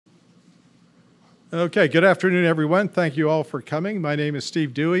Okay, good afternoon, everyone. Thank you all for coming. My name is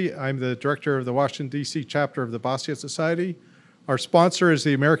Steve Dewey. I'm the director of the Washington, D.C. chapter of the Bastiat Society. Our sponsor is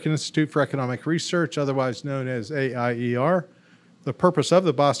the American Institute for Economic Research, otherwise known as AIER. The purpose of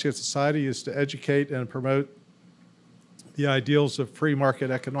the Bastiat Society is to educate and promote the ideals of free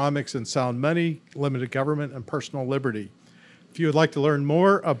market economics and sound money, limited government, and personal liberty. If you would like to learn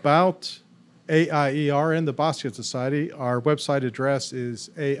more about AIER and the Bastiat Society, our website address is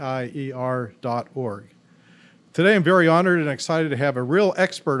aier.org. Today I'm very honored and excited to have a real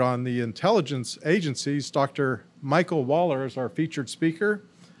expert on the intelligence agencies, Dr. Michael Waller, as our featured speaker.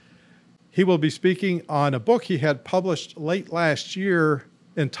 He will be speaking on a book he had published late last year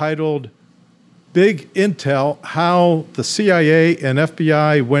entitled Big Intel: How the CIA and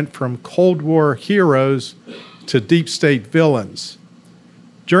FBI Went from Cold War Heroes to Deep State Villains.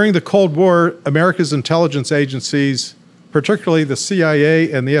 During the Cold War, America's intelligence agencies, particularly the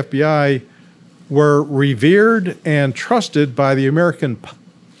CIA and the FBI, were revered and trusted by the American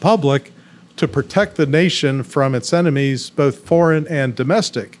public to protect the nation from its enemies, both foreign and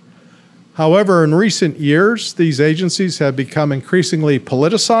domestic. However, in recent years, these agencies have become increasingly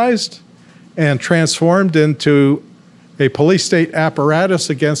politicized and transformed into a police state apparatus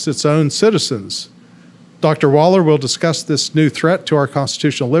against its own citizens. Dr. Waller will discuss this new threat to our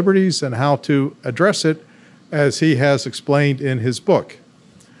constitutional liberties and how to address it, as he has explained in his book.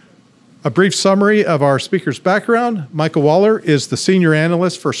 A brief summary of our speaker's background: Michael Waller is the senior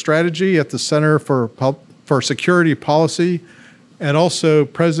analyst for strategy at the Center for Security Policy and also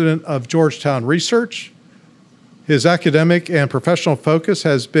president of Georgetown Research. His academic and professional focus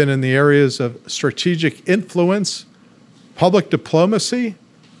has been in the areas of strategic influence, public diplomacy,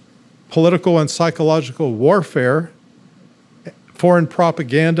 political and psychological warfare, foreign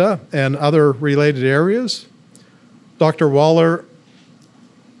propaganda, and other related areas. Dr. Waller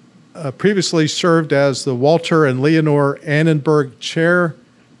previously served as the Walter and Leonore Annenberg Chair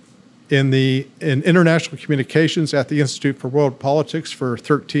in International Communications at the Institute for World Politics for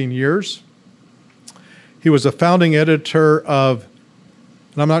 13 years. He was a founding editor of,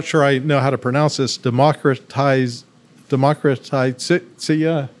 and I'm not sure I know how to pronounce this, Democratized,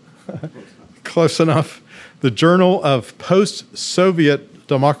 close enough, the Journal of Post-Soviet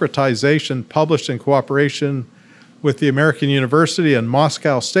Democratization, published in cooperation with the American University and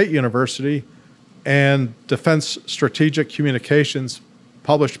Moscow State University, and Defense Strategic Communications,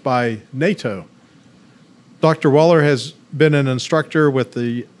 published by NATO. Dr. Waller has been an instructor with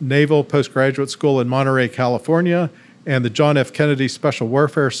the Naval Postgraduate School in Monterey, California, and the John F. Kennedy Special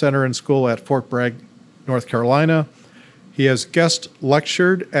Warfare Center and School at Fort Bragg, North Carolina. He has guest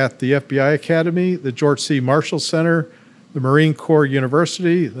lectured at the FBI Academy, the George C. Marshall Center, the Marine Corps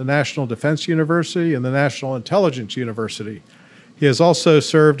University, the National Defense University, and the National Intelligence University. He has also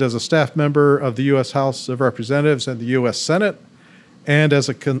served as a staff member of the U.S. House of Representatives and the U.S. Senate, and as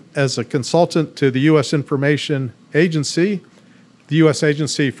a consultant to the U.S. Information Agency, the U.S.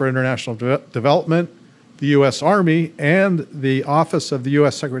 Agency for International Development, the U.S. Army, and the Office of the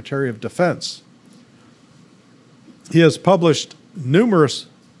U.S. Secretary of Defense. He has been published in numerous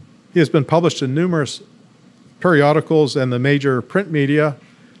periodicals and the major print media,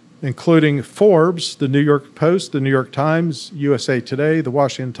 including Forbes, the New York Post, the New York Times, USA Today, the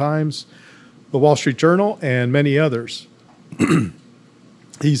Washington Times, the Wall Street Journal, and many others.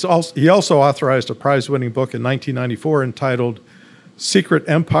 He also authorized a prize-winning book in 1994 entitled Secret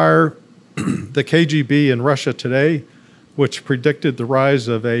Empire, the KGB in Russia Today, which predicted the rise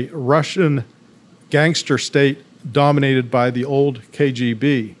of a Russian gangster state dominated by the old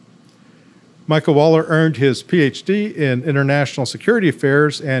KGB. Michael Waller earned his PhD in International Security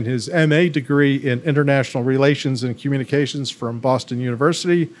Affairs and his MA degree in International Relations and Communications from Boston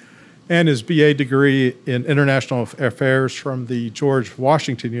University, and his BA degree in International Affairs from the George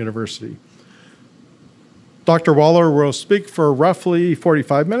Washington University. Dr. Waller will speak for roughly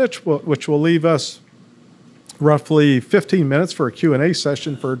 45 minutes, which will leave us roughly 15 minutes for a Q&A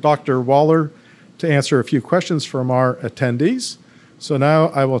session for Dr. Waller to answer a few questions from our attendees. So now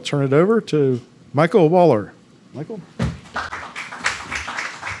I will turn it over to Michael Waller. Michael?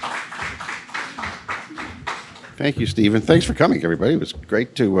 Thank you, Stephen. Thanks for coming, everybody. It was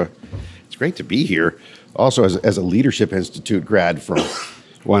great to be here. Also, as a Leadership Institute grad from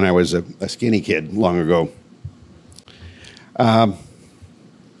when I was a skinny kid long ago. The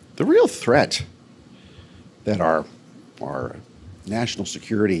real threat that our national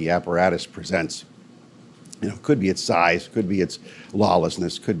security apparatus presents, could be its size, could be its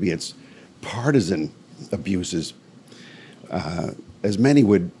lawlessness, could be its partisan abuses, as many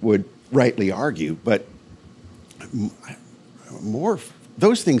would rightly argue, but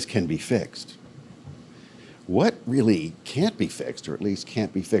those things can be fixed. What really can't be fixed, or at least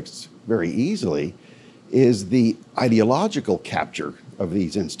can't be fixed very easily, is the ideological capture of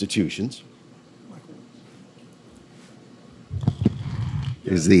these institutions.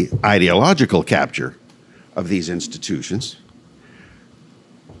 Is the ideological capture of these institutions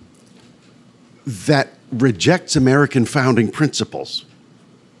that rejects American founding principles.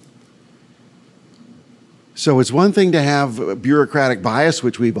 So it's one thing to have a bureaucratic bias,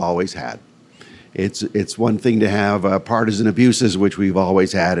 which we've always had. It's one thing to have partisan abuses, which we've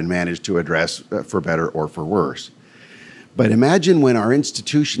always had and managed to address for better or for worse. But imagine when our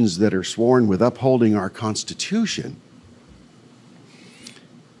institutions that are sworn with upholding our Constitution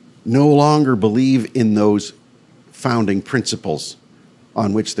no longer believe in those founding principles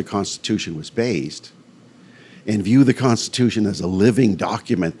on which the Constitution was based, and view the Constitution as a living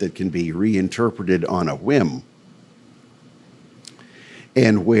document that can be reinterpreted on a whim,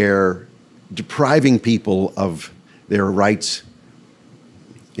 and where depriving people of their rights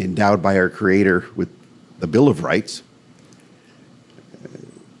endowed by our Creator with the Bill of Rights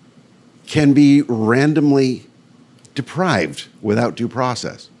can be randomly deprived without due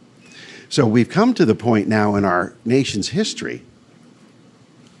process. So we've come to the point now in our nation's history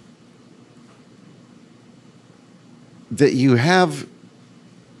that you have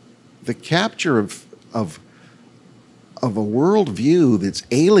the capture of a worldview that's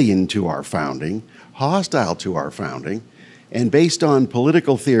alien to our founding, hostile to our founding, and based on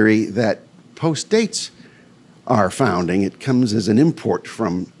political theory that postdates our founding. It comes as an import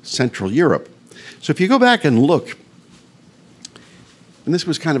from Central Europe. So if you go back and look, and this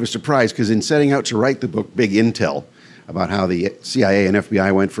was kind of a surprise because in setting out to write the book Big Intel about how the CIA and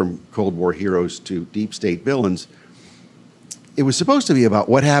FBI went from Cold War heroes to deep state villains, it was supposed to be about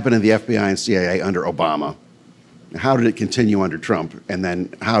what happened in the FBI and CIA under Obama. How did it continue under Trump? And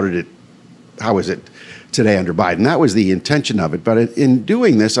then how is it today under Biden? That was the intention of it. But in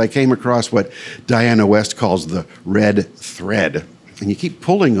doing this, I came across what Diana West calls the red thread. And you keep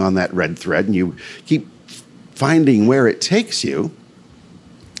pulling on that red thread and you keep finding where it takes you.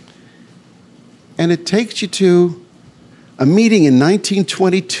 And it takes you to a meeting in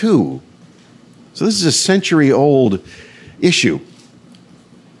 1922. So this is a century-old issue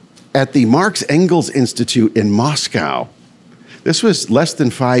at the Marx Engels Institute in Moscow. This was less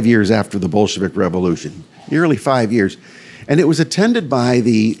than 5 years after the Bolshevik Revolution, nearly 5 years. And it was attended by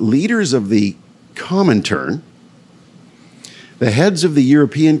the leaders of the Comintern, the heads of the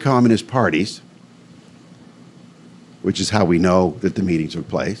European Communist parties, which is how we know that the meeting took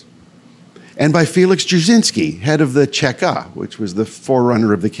place, and by Felix Dzerzhinsky, head of the Cheka, which was the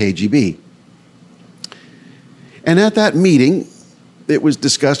forerunner of the KGB. And at that meeting, it was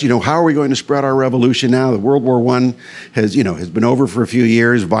discussed, how are we going to spread our revolution now? The World War I has been over for a few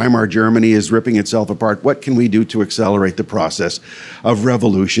years. Weimar Germany is ripping itself apart. What can we do to accelerate the process of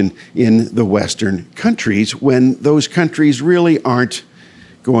revolution in the Western countries when those countries really aren't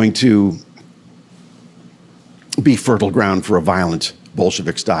going to be fertile ground for a violent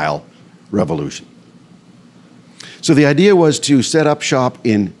Bolshevik-style revolution? So the idea was to set up shop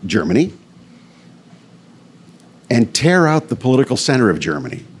in Germany and tear out the political center of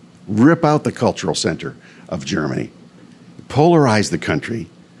Germany, rip out the cultural center of Germany, polarize the country,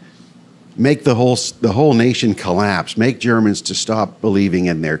 make the whole nation collapse, make Germans to stop believing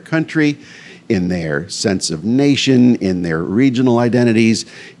in their country, in their sense of nation, in their regional identities,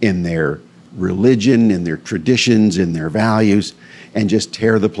 in their religion, in their traditions, in their values, and just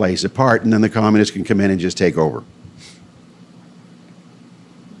tear the place apart, and then the communists can come in and just take over.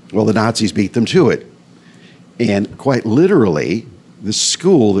 Well, the Nazis beat them to it. And quite literally, the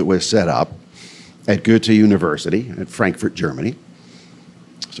school that was set up at Goethe University at Frankfurt, Germany,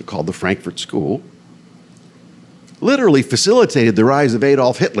 so called the Frankfurt School, literally facilitated the rise of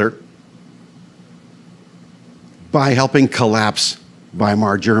Adolf Hitler by helping collapse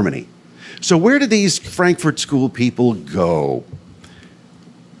Weimar Germany. So where did these Frankfurt School people go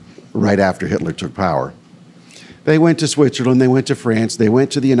right after Hitler took power? They went to Switzerland, they went to France, they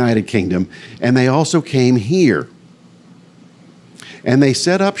went to the United Kingdom, and they also came here. And they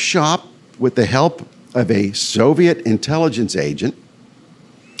set up shop with the help of a Soviet intelligence agent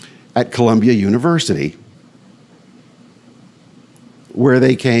at Columbia University, where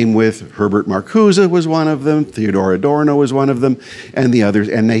they came with Herbert Marcuse was one of them, Theodor Adorno was one of them, and the others.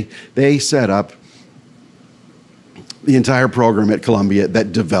 And they set up the entire program at Columbia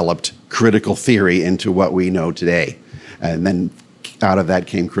that developed critical theory into what we know today. And then out of that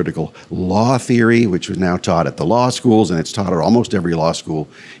came critical law theory, which was now taught at the law schools, and it's taught at almost every law school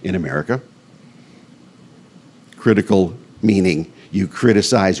in America. Critical meaning You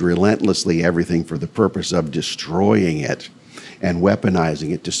criticize relentlessly everything for the purpose of destroying it and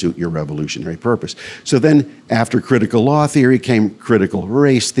weaponizing it to suit your revolutionary purpose. So then after critical law theory came critical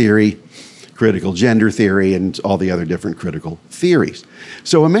race theory, critical gender theory, and all the other different critical theories.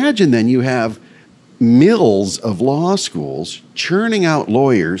 So imagine then you have mills of law schools churning out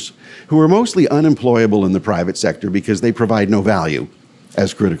lawyers who are mostly unemployable in the private sector because they provide no value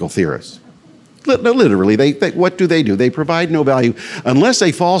as critical theorists. Literally, what do? They provide no value unless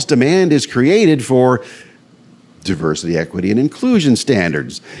a false demand is created for diversity, equity, and inclusion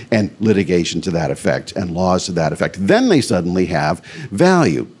standards and litigation to that effect and laws to that effect. Then they suddenly have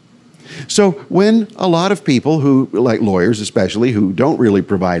value. So when a lot of people who, like lawyers especially, who don't really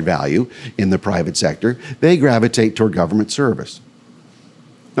provide value in the private sector, they gravitate toward government service.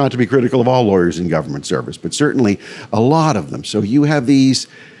 Not to be critical of all lawyers in government service, but certainly a lot of them. So you have these,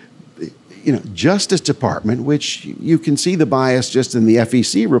 Justice Department, which you can see the bias just in the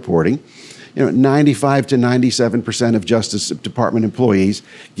FEC reporting. 95 to 97% of Justice Department employees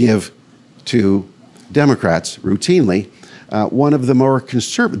give to Democrats routinely. One of the most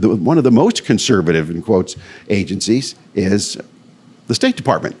conservative, in quotes, agencies is the State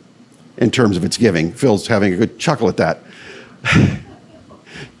Department in terms of its giving. Phil's having a good chuckle at that.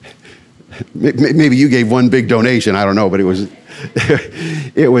 Maybe you gave one big donation. I don't know, but it was,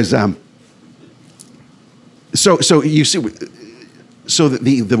 So you see, so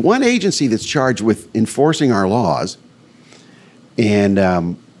the one agency that's charged with enforcing our laws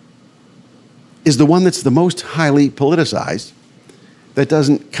and is the one that's the most highly politicized, that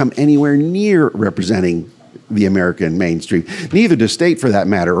doesn't come anywhere near representing the American mainstream. Neither does state, for that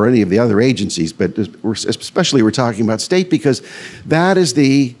matter, or any of the other agencies, but especially we're talking about state because that is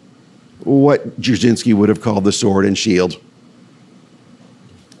what Jarzynski would have called the sword and shield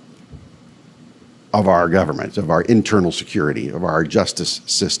of our government, of our internal security, of our justice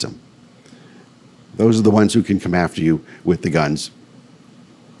system. Those are the ones who can come after you with the guns.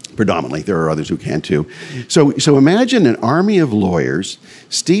 Predominantly, there are others who can too. So imagine an army of lawyers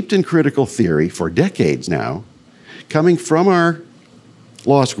steeped in critical theory for decades now, coming from our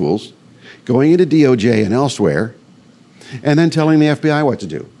law schools, going into DOJ and elsewhere, and then telling the FBI what to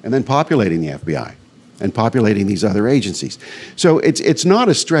do, and then populating the FBI and populating these other agencies. So it's not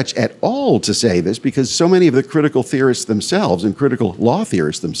a stretch at all to say this because so many of the critical theorists themselves and critical law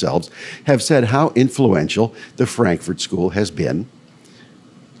theorists themselves have said how influential the Frankfurt School has been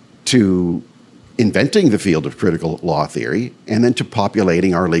to inventing the field of critical law theory and then to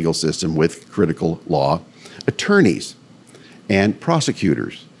populating our legal system with critical law attorneys and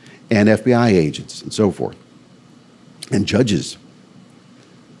prosecutors and FBI agents and so forth, and judges.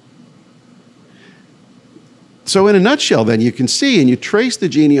 So in a nutshell, then, you can see, and you trace the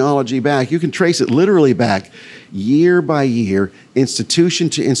genealogy back, you can trace it literally back year by year, institution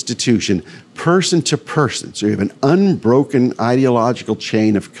to institution, person to person. So you have an unbroken ideological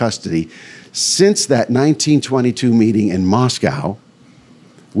chain of custody since that 1922 meeting in Moscow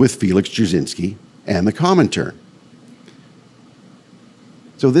with Felix Jarzynski and the Comintern.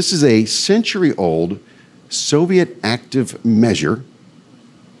 So this is a century-old Soviet active measure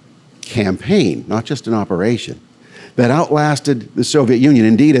campaign, not just an operation, that outlasted the Soviet Union.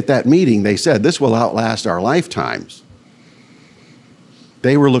 Indeed, at that meeting, they said, this will outlast our lifetimes.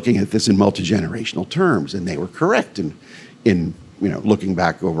 They were looking at this in multi-generational terms, and they were correct in looking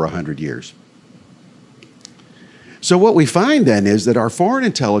back over 100 years. So what we find then is that our foreign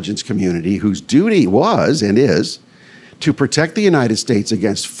intelligence community, whose duty was and is to protect the United States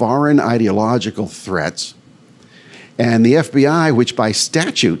against foreign ideological threats, and the FBI, which by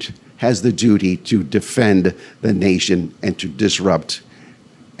statute has the duty to defend the nation and to disrupt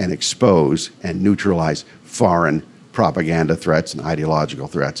and expose and neutralize foreign propaganda threats and ideological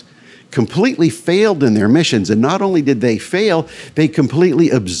threats, completely failed in their missions. And not only did they fail, they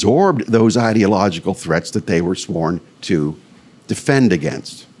completely absorbed those ideological threats that they were sworn to defend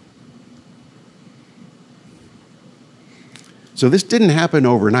against. So this didn't happen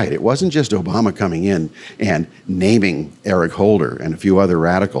overnight. It wasn't just Obama coming in and naming Eric Holder and a few other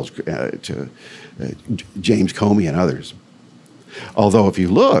radicals, James Comey and others. Although if you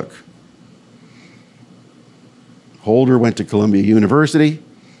look, Holder went to Columbia University.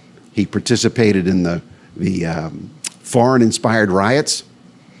 He participated in the foreign-inspired riots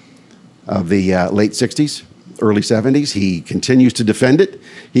of the late 60s, early 70s. He continues to defend it.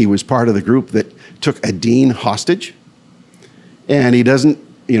 He was part of the group that took a dean hostage. And he doesn't,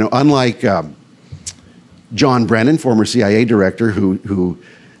 unlike John Brennan, former CIA director, who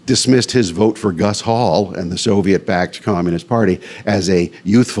dismissed his vote for Gus Hall and the Soviet-backed Communist Party as a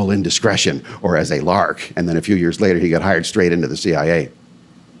youthful indiscretion or as a lark. And then a few years later, he got hired straight into the CIA.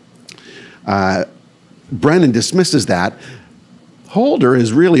 Brennan dismisses that. Holder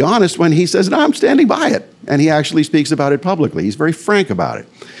is really honest when he says, no, I'm standing by it. And he actually speaks about it publicly. He's very frank about it.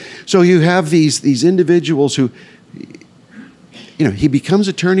 So you have these individuals who, you know, he becomes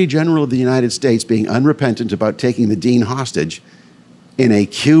Attorney General of the United States being unrepentant about taking the dean hostage in a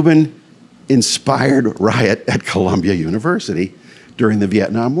Cuban-inspired riot at Columbia University during the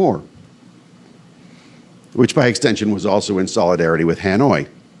Vietnam War, which by extension was also in solidarity with Hanoi.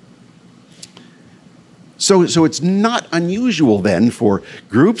 So it's not unusual then for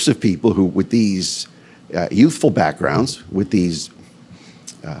groups of people who, with these youthful backgrounds, with these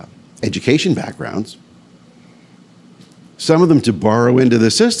education backgrounds, some of them to borrow into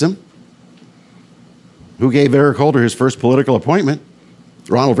the system. Who gave Eric Holder his first political appointment?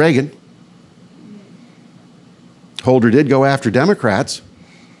 Ronald Reagan. Holder did go after Democrats,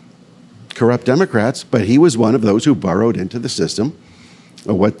 corrupt Democrats, but he was one of those who burrowed into the system,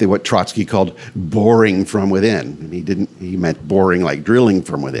 what Trotsky called boring from within. And he meant boring like drilling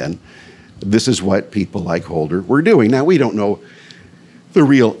from within. This is what people like Holder were doing. Now, we don't know the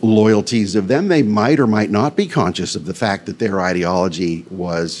real loyalties of them. They might or might not be conscious of the fact that their ideology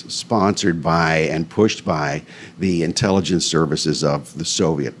was sponsored by and pushed by the intelligence services of the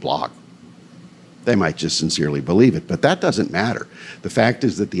Soviet bloc. They might just sincerely believe it, but that doesn't matter. The fact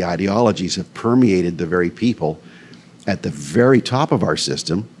is that the ideologies have permeated the very people at the very top of our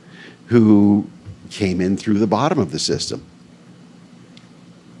system who came in through the bottom of the system.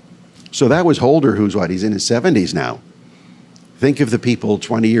 So that was Holder, who's what, he's in his 70s now. Think of the people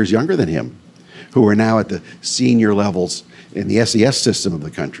 20 years younger than him who are now at the senior levels in the SES system of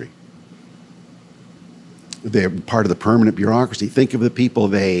the country. They're part of the permanent bureaucracy. Think of the people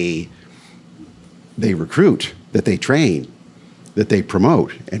they recruit, that they train, that they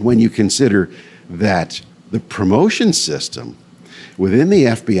promote. And when you consider that the promotion system within the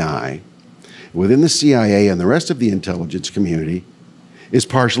FBI, within the CIA, and the rest of the intelligence community is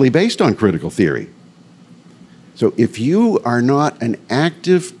partially based on critical theory. So if you are not an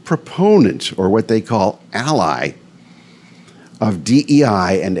active proponent, or what they call ally, of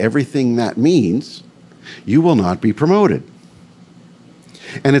DEI and everything that means, you will not be promoted.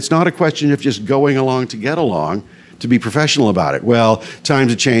 And it's not a question of just going along to get along, to be professional about it. Well,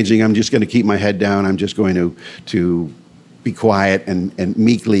 times are changing, I'm just going to keep my head down, I'm just going to be quiet and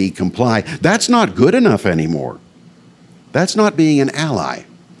meekly comply. That's not good enough anymore. That's not being an ally.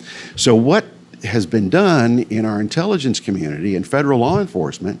 So what has been done in our intelligence community and federal law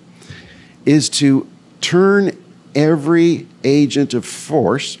enforcement is to turn every agent of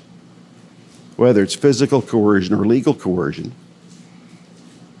force, whether it's physical coercion or legal coercion,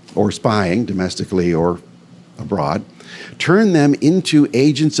 or spying domestically or abroad, turn them into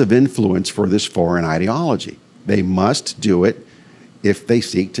agents of influence for this foreign ideology. They must do it if they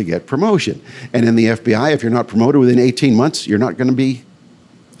seek to get promotion. And in the FBI, if you're not promoted within 18 months, you're not going to be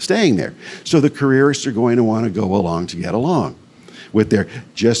staying there. So the careerists are going to want to go along to get along with their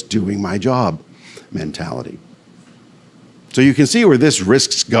just doing my job mentality. So you can see where this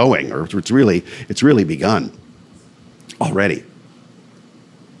risk's going, or it's really begun already.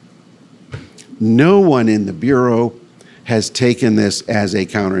 No one in the Bureau has taken this as a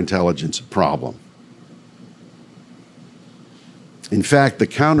counterintelligence problem. In fact, the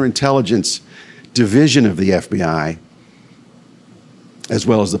counterintelligence division of the FBI, as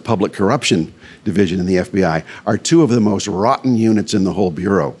well as the public corruption division in the FBI, are two of the most rotten units in the whole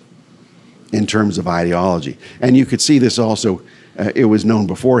Bureau in terms of ideology. And you could see this also, it was known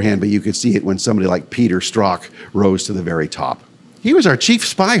beforehand, but you could see it when somebody like Peter Strzok rose to the very top. He was our chief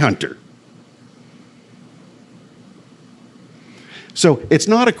spy hunter. So it's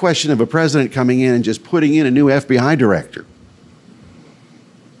not a question of a president coming in and just putting in a new FBI director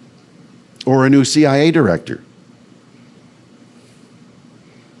or a new CIA director.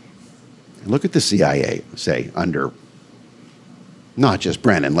 Look at the CIA, say, under not just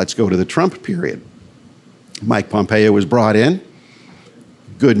Brennan. Let's go to the Trump period. Mike Pompeo was brought in.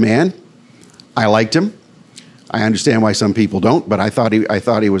 Good man. I liked him. I understand why some people don't, but I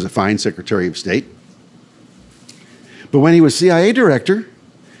thought he was a fine Secretary of State. But when he was CIA director,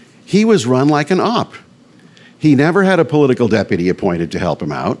 he was run like an op. He never had a political deputy appointed to help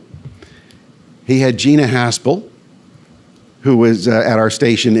him out. He had Gina Haspel, who was at our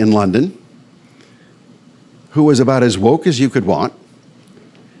station in London, who was about as woke as you could want.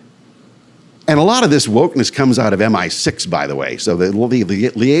 And a lot of this wokeness comes out of MI6, by the way. So the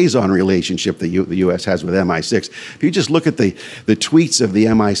liaison relationship that the U.S. has with MI6, if you just look at the tweets of the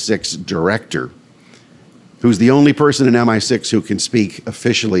MI6 director, who's the only person in MI6 who can speak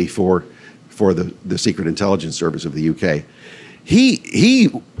officially for the Secret Intelligence Service of the UK, he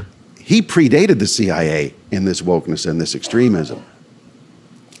predated the CIA in this wokeness and this extremism.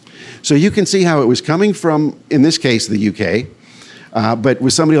 So you can see how it was coming from, in this case, the UK, but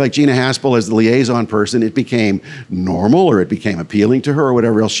with somebody like Gina Haspel as the liaison person, it became normal, or it became appealing to her, or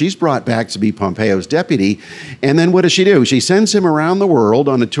whatever else. She's brought back to be Pompeo's deputy, and then what does she do? She sends him around the world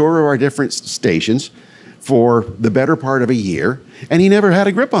on a tour of our different stations for the better part of a year, and he never had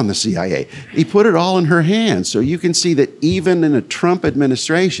a grip on the CIA. He put it all in her hands. So you can see that even in a Trump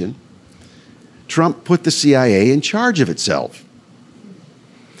administration, Trump put the CIA in charge of itself.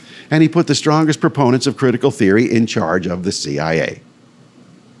 And he put the strongest proponents of critical theory in charge of the CIA.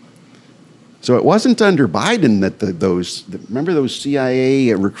 So it wasn't under Biden that remember those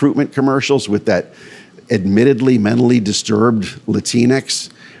CIA recruitment commercials with that admittedly mentally disturbed Latinx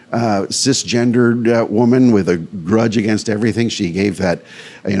cisgendered woman with a grudge against everything? She gave that,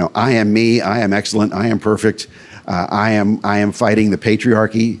 I am me, I am excellent, I am perfect, I am fighting the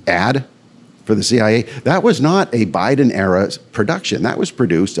patriarchy ad for the CIA. That was not a Biden-era production. That was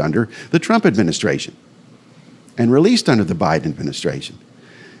produced under the Trump administration and released under the Biden administration.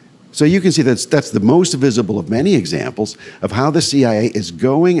 So you can see that's the most visible of many examples of how the CIA is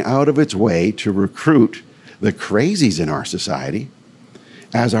going out of its way to recruit the crazies in our society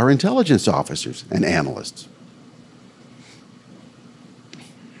as our intelligence officers and analysts.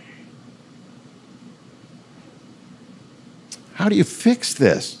 How do you fix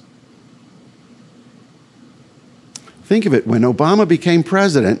this? Think of it, when Obama became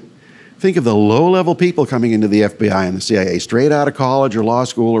president, think of the low-level people coming into the FBI and the CIA, straight out of college or law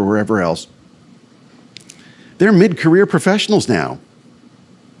school or wherever else. They're mid-career professionals now.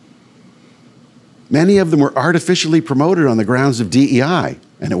 Many of them were artificially promoted on the grounds of DEI,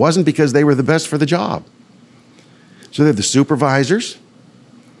 and it wasn't because they were the best for the job. So they're the supervisors,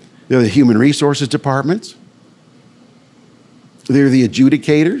 they're the human resources departments, they're the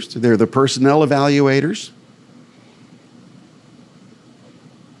adjudicators, they're the personnel evaluators,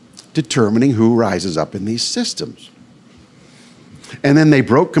 determining who rises up in these systems. And then they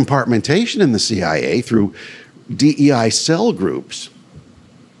broke compartmentation in the CIA through DEI cell groups.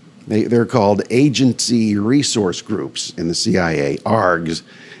 They're called agency resource groups in the CIA, ARGs.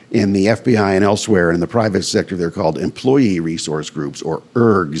 In the FBI and elsewhere in the private sector, they're called employee resource groups, or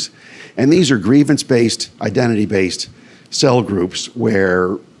ERGs. And these are grievance-based, identity-based cell groups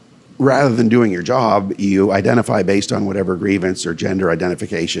where, rather than doing your job, you identify based on whatever grievance or gender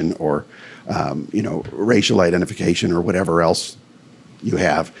identification or racial identification or whatever else you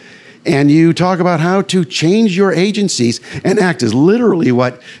have. And you talk about how to change your agencies and act as literally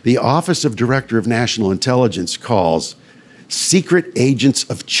what the Office of Director of National Intelligence calls secret agents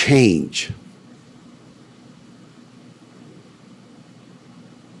of change.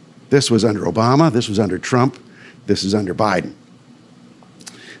 This was under Obama, this was under Trump, this is under Biden.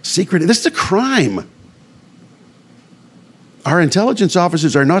 This is a crime. Our intelligence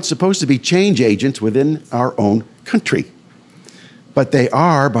officers are not supposed to be change agents within our own country, but they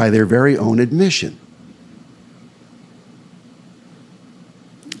are by their very own admission.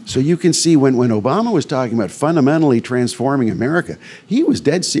 So you can see when Obama was talking about fundamentally transforming America, he was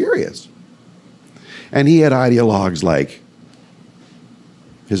dead serious. And he had ideologues like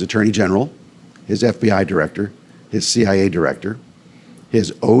his Attorney General, his FBI director, his CIA director,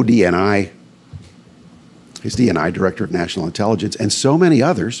 his ODNI, his DNI, Director of National Intelligence, and so many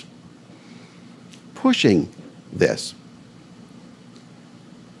others pushing this.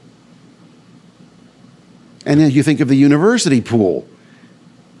 And then you think of the university pool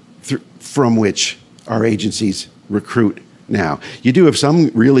from which our agencies recruit now. You do have some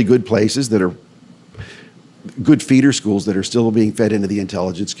really good places that are good feeder schools that are still being fed into the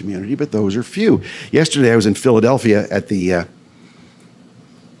intelligence community, but those are few. Yesterday I was in Philadelphia at the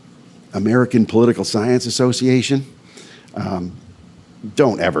American Political Science Association.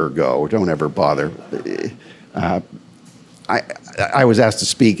 Don't ever go, don't ever bother. I was asked to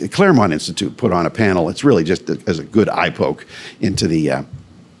speak. The Claremont Institute put on a panel. It's really just as a good eye poke into the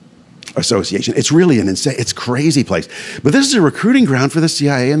association. It's really an insane, it's a crazy place. But this is a recruiting ground for the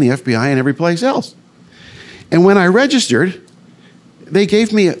CIA and the FBI and every place else. And when I registered, they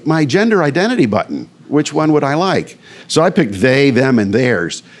gave me my gender identity button. Which one would I like? So I picked they, them, and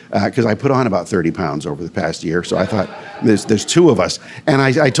theirs because I put on about 30 pounds over the past year. So I thought, there's two of us. And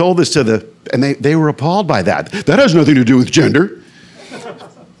I told this to and they were appalled by that. That has nothing to do with gender.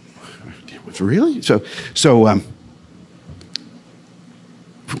 really? So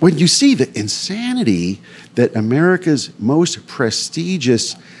when you see the insanity that America's most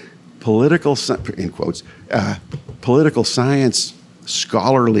prestigious political, in quotes, political science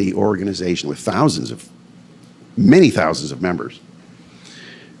scholarly organization with many thousands of members,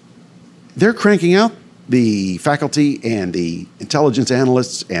 they're cranking out the faculty and the intelligence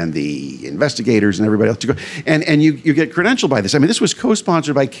analysts and the investigators and everybody else to go. And you get credentialed by this. I mean, this was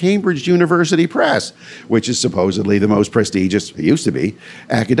co-sponsored by Cambridge University Press, which is supposedly the most prestigious, it used to be,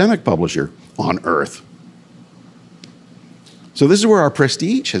 academic publisher on earth. So this is where our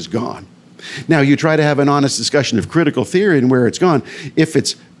prestige has gone. Now, you try to have an honest discussion of critical theory and where it's gone. If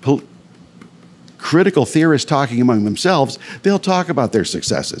it's critical theorists talking among themselves, they'll talk about their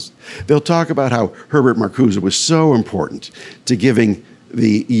successes. They'll talk about how Herbert Marcuse was so important to giving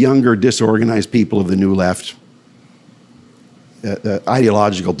the younger, disorganized people of the New Left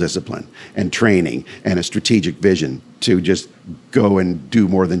ideological discipline and training and a strategic vision to just go and do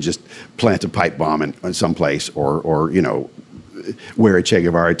more than just plant a pipe bomb in some place or you know, wear a Che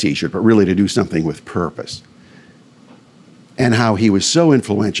Guevara t-shirt, but really to do something with purpose. And how he was so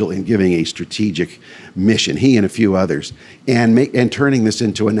influential in giving a strategic mission, he and a few others, and turning this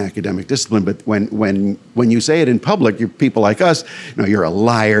into an academic discipline. But when you say it in public, people like us, you know, you're a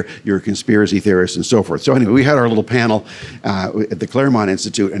liar, you're a conspiracy theorist, and so forth. So anyway, we had our little panel at the Claremont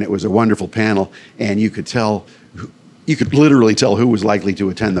Institute, and it was a wonderful panel, and you could literally tell who was likely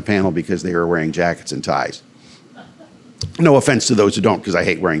to attend the panel because they were wearing jackets and ties. No offense to those who don't, because I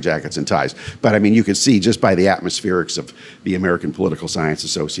hate wearing jackets and ties. But I mean, you could see just by the atmospherics of the American Political Science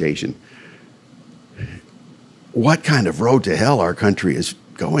Association what kind of road to hell our country is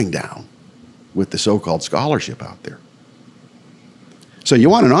going down with the so-called scholarship out there. So you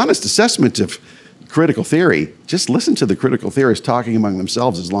want an honest assessment of critical theory, just listen to the critical theorists talking among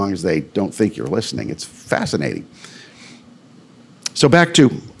themselves as long as they don't think you're listening. It's fascinating. So back to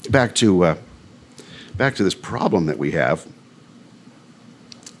this problem that we have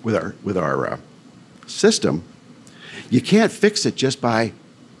with our system. You can't fix it just by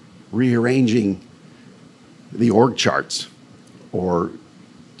rearranging the org charts or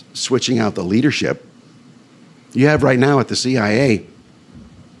switching out the leadership. You have right now at the CIA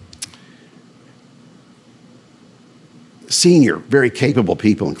senior, very capable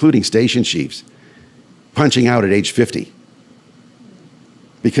people, including station chiefs, punching out at age 50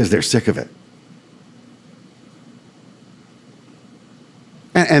 because they're sick of it.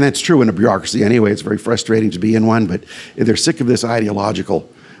 And that's true in a bureaucracy anyway. It's very frustrating to be in one, but they're sick of this ideological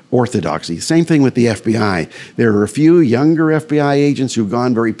orthodoxy. Same thing with the FBI. There are a few younger FBI agents who've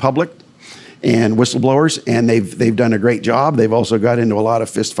gone very public and whistleblowers, and they've done a great job. They've also got into a lot of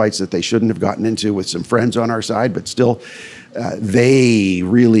fistfights that they shouldn't have gotten into with some friends on our side, but still, they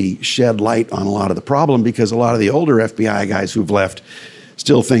really shed light on a lot of the problem because a lot of the older FBI guys who've left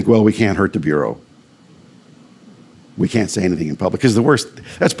still think, well, we can't hurt the Bureau. We can't say anything in public because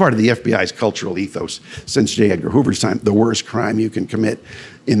that's part of the FBI's cultural ethos since J. Edgar Hoover's time. The worst crime you can commit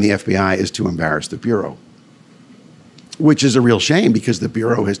in the FBI is to embarrass the Bureau, which is a real shame because the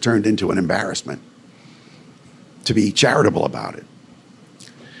Bureau has turned into an embarrassment, to be charitable about it.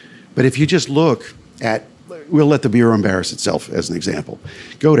 But if you just look at, we'll let the Bureau embarrass itself as an example.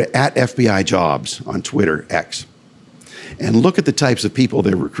 Go to @FBIJobs on Twitter, X, and look at the types of people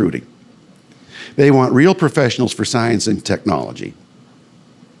they're recruiting. They want real professionals for science and technology.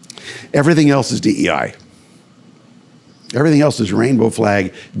 Everything else is DEI. Everything else is rainbow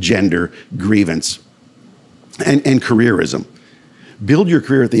flag, gender, grievance, and careerism. Build your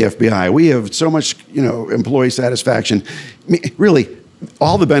career at the FBI. We have so much, employee satisfaction. I mean, really,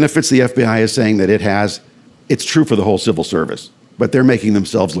 all the benefits the FBI is saying that it has, it's true for the whole civil service. But they're making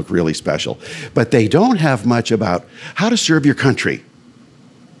themselves look really special. But they don't have much about how to serve your country,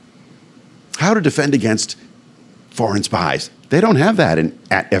 how to defend against foreign spies. They don't have that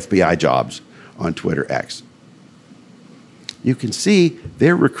at FBI Jobs on Twitter X. You can see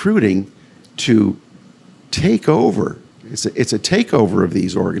they're recruiting to take over. It's a takeover of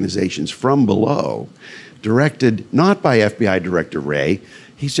these organizations from below, directed not by FBI Director Wray.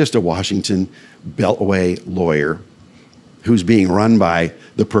 He's just a Washington Beltway lawyer who's being run by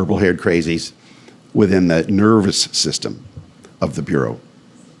the purple-haired crazies within the nervous system of the Bureau.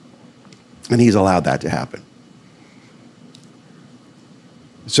 And he's allowed that to happen.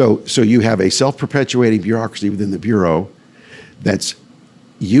 So you have a self-perpetuating bureaucracy within the Bureau that's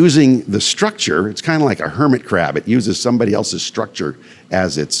using the structure. It's kind of like a hermit crab. It uses somebody else's structure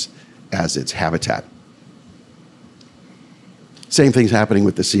as its habitat. Same thing's happening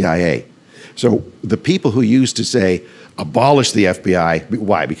with the CIA. So the people who used to say, abolish the FBI,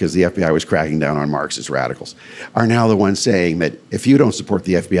 why? Because the FBI was cracking down on Marxist radicals, are now the ones saying that if you don't support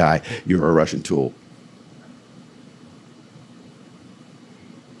the FBI, you're a Russian tool.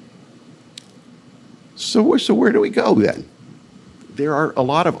 So where do we go then? There are a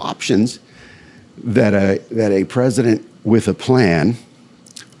lot of options that a president with a plan,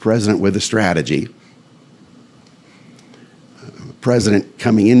 president with a strategy, president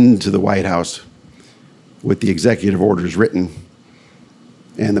coming into the White House with the executive orders written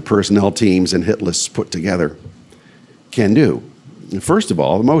and the personnel teams and hit lists put together can do. First of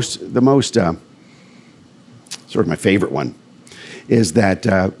all, the most sort of my favorite one is that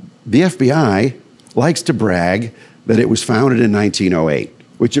the FBI likes to brag that it was founded in 1908,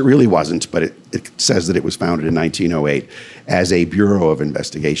 which it really wasn't, but it says that it was founded in 1908 as a Bureau of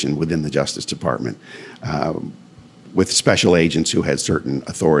Investigation within the Justice Department with special agents who had certain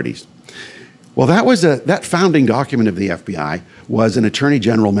authorities. Well, that founding document of the FBI was an Attorney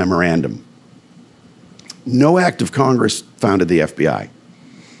General memorandum. No act of Congress founded the FBI.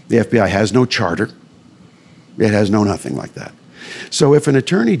 The FBI has no charter. It has no nothing like that. So if an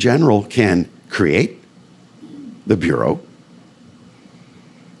Attorney General can create the Bureau,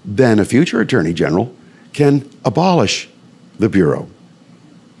 then a future Attorney General can abolish the Bureau.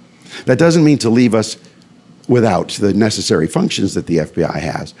 That doesn't mean to leave us without the necessary functions that the FBI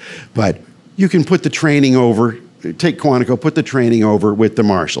has, but you can put the training over, take Quantico, put the training over with the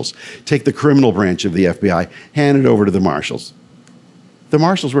marshals. Take the criminal branch of the FBI, hand it over to the marshals. The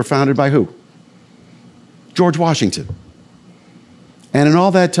marshals were founded by who? George Washington. And in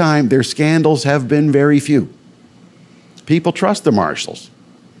all that time, their scandals have been very few. People trust the marshals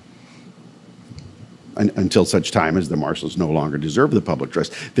until such time as the marshals no longer deserve the public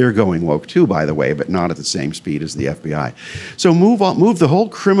trust. They're going woke too, by the way, but not at the same speed as the FBI. So move the whole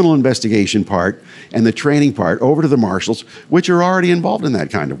criminal investigation part and the training part over to the marshals, which are already involved in that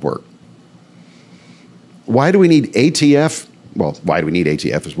kind of work. Why do we need ATF? Well, why do we need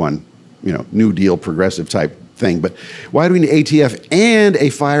ATF is one, New Deal progressive type thing, but why do we need ATF and a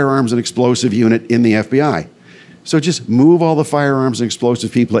firearms and explosive unit in the FBI? So just move all the firearms and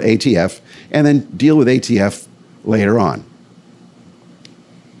explosive people to ATF and then deal with ATF later on.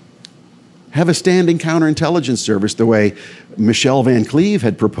 Have a standing counterintelligence service the way Michelle Van Cleve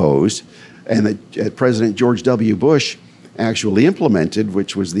had proposed and that President George W. Bush actually implemented,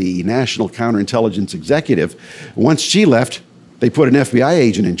 which was the National Counterintelligence Executive. Once she left, they put an FBI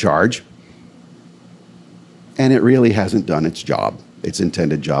agent in charge, and it really hasn't done its job, its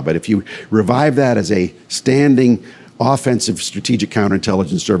intended job. But if you revive that as a standing offensive strategic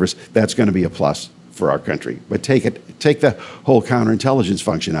counterintelligence service, that's going to be a plus for our country. But take the whole counterintelligence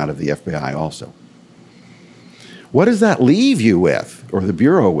function out of the FBI also. What does that leave you with, or the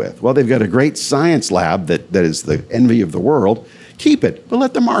Bureau with? Well, they've got a great science lab that is the envy of the world. Keep it, but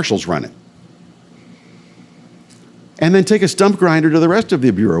let the marshals run it. And then take a stump grinder to the rest of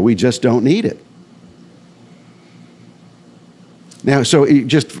the Bureau. We just don't need it. Now, so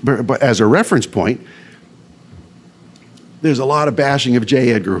just as a reference point, there's a lot of bashing of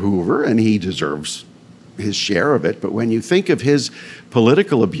J. Edgar Hoover, and he deserves his share of it. But when you think of his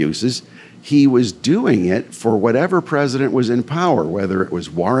political abuses, he was doing it for whatever president was in power, whether it was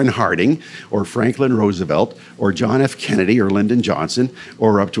Warren Harding or Franklin Roosevelt or John F. Kennedy or Lyndon Johnson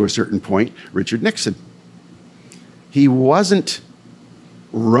or, up to a certain point, Richard Nixon. He wasn't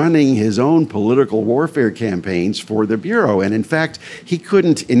running his own political warfare campaigns for the Bureau. And in fact, he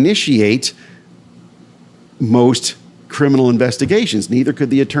couldn't initiate most criminal investigations. Neither could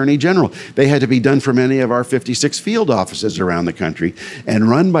the Attorney General. They had to be done from any of our 56 field offices around the country and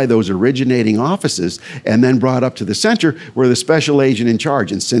run by those originating offices and then brought up to the center where the special agent in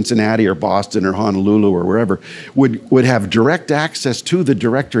charge in Cincinnati or Boston or Honolulu or wherever would have direct access to the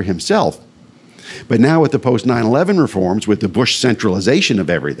director himself. But now with the post 9/11 reforms, with the Bush centralization of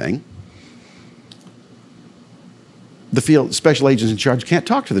everything, the field special agents in charge can't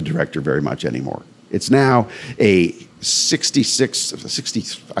talk to the director very much anymore. It's now a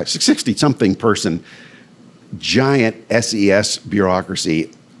 60-something person giant SES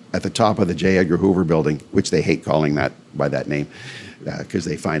bureaucracy at the top of the J. Edgar Hoover building, which they hate calling that by that name because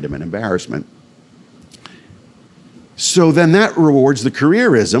they find him an embarrassment. So then that rewards the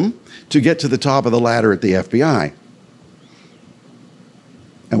careerism to get to the top of the ladder at the FBI.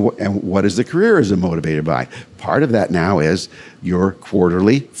 And what is the careerism motivated by? Part of that now is your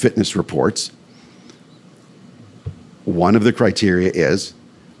quarterly fitness reports. One of the criteria is,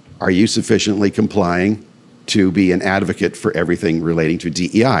 are you sufficiently complying to be an advocate for everything relating to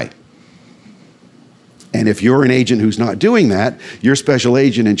DEI? And if you're an agent who's not doing that, your special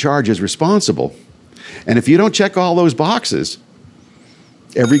agent in charge is responsible. And if you don't check all those boxes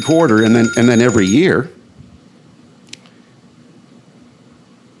every quarter and then every year,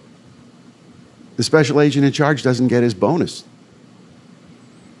 the special agent in charge doesn't get his bonus.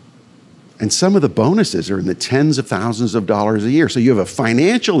 And some of the bonuses are in the tens of thousands of dollars a year. So you have a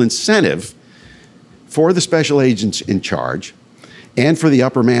financial incentive for the special agents in charge and for the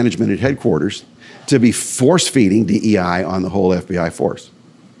upper management at headquarters to be force-feeding DEI on the whole FBI force.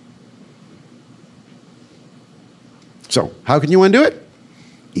 So how can you undo it?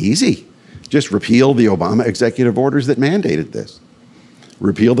 Easy. Just repeal the Obama executive orders that mandated this.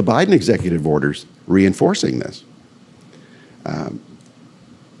 Repeal the Biden executive orders reinforcing this.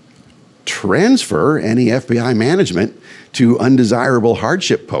 Transfer any FBI management to undesirable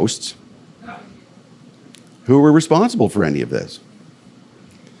hardship posts who were responsible for any of this.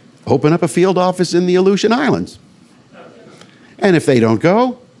 Open up a field office in the Aleutian Islands. And if they don't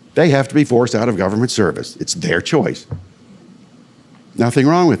go, they have to be forced out of government service. It's their choice. Nothing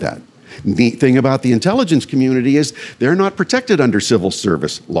wrong with that. Neat thing about the intelligence community is they're not protected under civil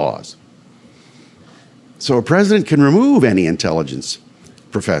service laws. So a president can remove any intelligence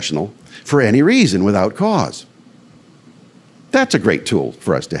professional for any reason without cause. That's a great tool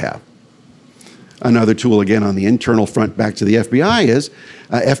for us to have. Another tool, again, on the internal front back to the FBI is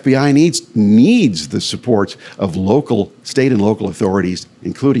FBI needs the support of state and local authorities,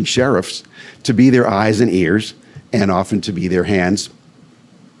 including sheriffs, to be their eyes and ears and often to be their hands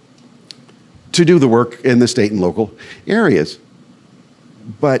to do the work in the state and local areas.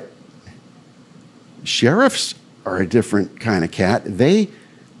 But sheriffs are a different kind of cat. They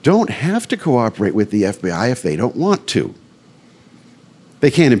don't have to cooperate with the FBI if they don't want to.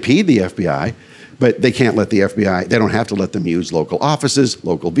 They can't impede the FBI, but they can't let the FBI, they don't have to let them use local offices,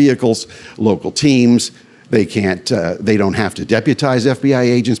 local vehicles, local teams. They don't have to deputize FBI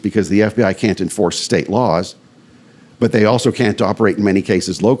agents because the FBI can't enforce state laws, but they also can't operate in many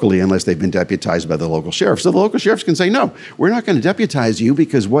cases locally unless they've been deputized by the local sheriff. So the local sheriffs can say, no, we're not going to deputize you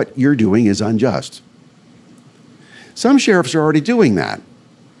because what you're doing is unjust. Some sheriffs are already doing that.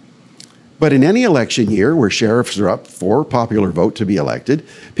 But in any election year where sheriffs are up for popular vote to be elected,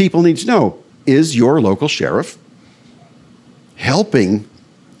 people need to know, is your local sheriff helping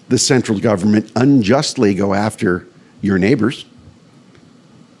the central government unjustly go after your neighbors?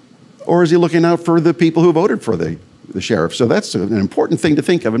 Or is he looking out for the people who voted for the sheriff? So that's an important thing to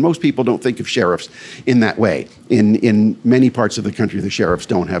think of, and most people don't think of sheriffs in that way. In many parts of the country, the sheriffs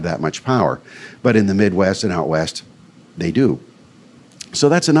don't have that much power. But in the Midwest and out west, they do. So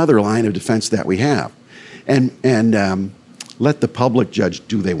that's another line of defense that we have. And let the public judge,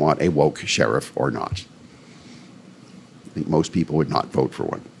 do they want a woke sheriff or not? I think most people would not vote for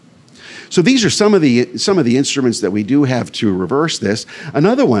one. So these are some of the instruments that we do have to reverse this.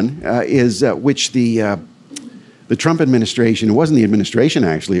 Another one is which the Trump administration, it wasn't the administration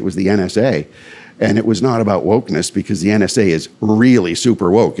actually, it was the NSA. And it was not about wokeness because the NSA is really super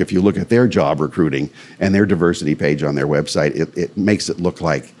woke. If you look at their job recruiting and their diversity page on their website, it makes it look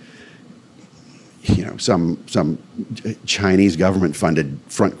like, you know, some Chinese government-funded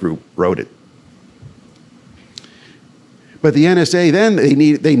front group wrote it. But the NSA then,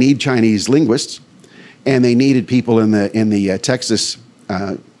 they need Chinese linguists, and they needed people in the Texas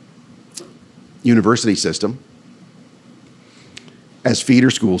university system as feeder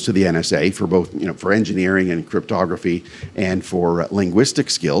schools to the NSA for both, you know, for engineering and cryptography and for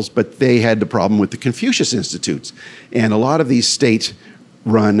linguistic skills. But they had the problem with the Confucius Institutes, and a lot of these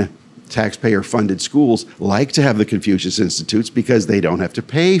state-run, taxpayer-funded schools like to have the Confucius Institutes because they don't have to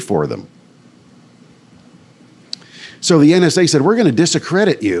pay for them. So the NSA said, we're going to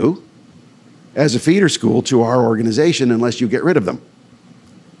discredit you as a feeder school to our organization unless you get rid of them,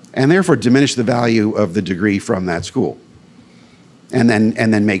 and therefore diminish the value of the degree from that school, and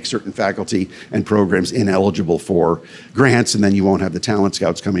then make certain faculty and programs ineligible for grants, and then you won't have the talent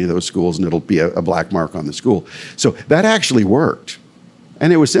scouts coming to those schools, and it'll be a black mark on the school. So that actually worked,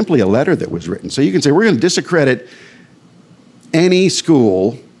 and it was simply a letter that was written. So you can say, we're going to discredit any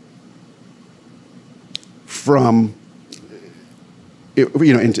school from,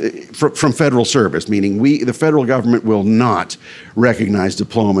 you know, from federal service, meaning the federal government will not recognize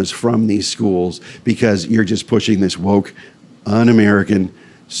diplomas from these schools because you're just pushing this woke, un-American,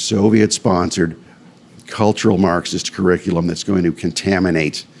 Soviet-sponsored, cultural Marxist curriculum that's going to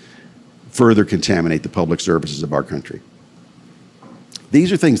further contaminate the public services of our country.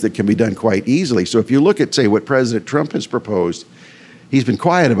 These are things that can be done quite easily. So if you look at, say, what President Trump has proposed, he's been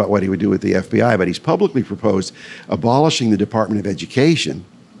quiet about what he would do with the FBI, but he's publicly proposed abolishing the Department of Education,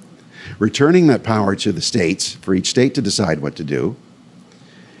 returning that power to the states for each state to decide what to do,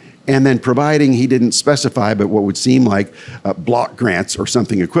 and then providing, he didn't specify, but what would seem like block grants or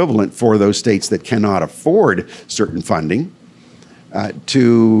something equivalent for those states that cannot afford certain funding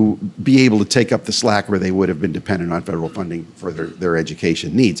to be able to take up the slack where they would have been dependent on federal funding for their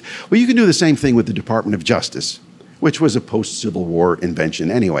education needs. Well, you can do the same thing with the Department of Justice, which was a post-Civil War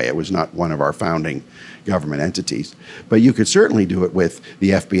invention anyway. It was not one of our founding government entities. But you could certainly do it with the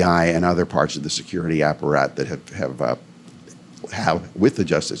FBI and other parts of the security apparatus that have, with the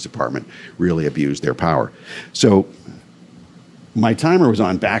Justice Department, really abused their power. So my timer was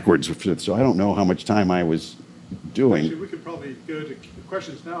on backwards, so I don't know how much time I was doing. Actually, we could probably go to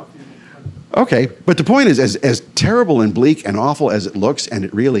questions now if you Okay, but the point is, as terrible and bleak and awful as it looks, and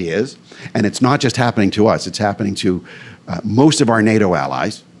it really is, and it's not just happening to us, it's happening to most of our NATO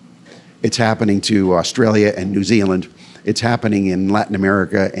allies. It's happening to Australia and New Zealand. It's happening in Latin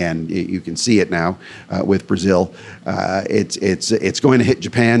America, and you can see it now with Brazil. It's going to hit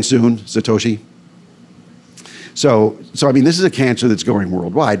Japan soon, Satoshi. So I mean, this is a cancer that's going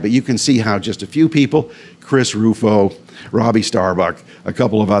worldwide, but you can see how just a few people, Chris Rufo, Robbie Starbuck, a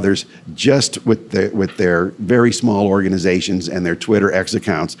couple of others, just with their very small organizations and their Twitter X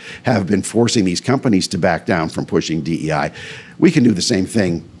accounts, have been forcing these companies to back down from pushing DEI. We can do the same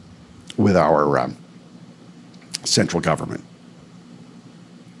thing with our central government.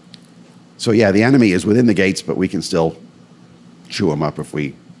 So yeah, the enemy is within the gates, but we can still chew them up if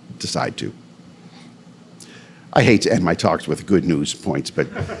we decide to. I hate to end my talks with good news points, but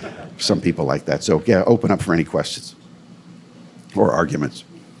some people like that. So yeah, open up for any questions or arguments.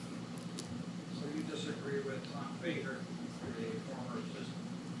 So you disagree with Tom Baker, the former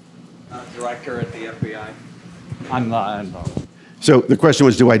assistant director at the FBI? I'm not. So the question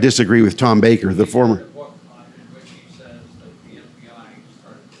was, do I disagree with Tom Baker, the former? In which he says that the FBI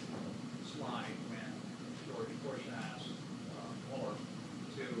started to slide when George Bush asked Mueller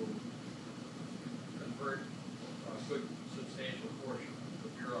to convert a good substantial portion of the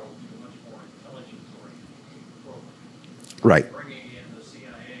Bureau to a much more intelligence-oriented program. Right. Bringing in the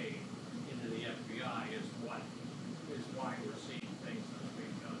CIA into the FBI is why we're seeing things that are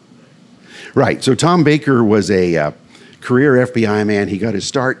being done today. Right. So Tom Baker was a career FBI man. He got his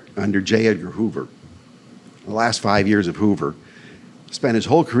start under J. Edgar Hoover. The last 5 years of Hoover. Spent his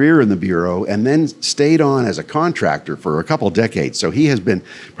whole career in the Bureau and then stayed on as a contractor for a couple decades. So he has been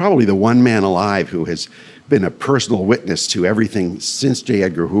probably the one man alive who has been a personal witness to everything since J.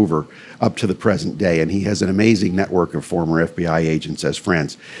 Edgar Hoover up to the present day. And he has an amazing network of former FBI agents as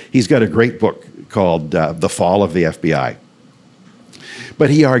friends. He's got a great book called The Fall of the FBI. But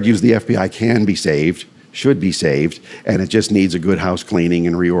he argues the FBI can be saved, should be saved, and it just needs a good house cleaning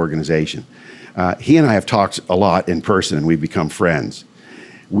and reorganization. He and I have talked a lot in person, and we've become friends.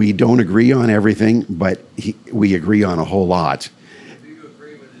 We don't agree on everything, but we agree on a whole lot. Do you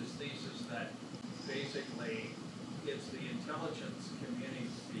agree with his thesis that basically it's the intelligence community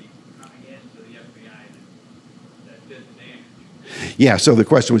coming into the FBI that did the damage? Yeah, so the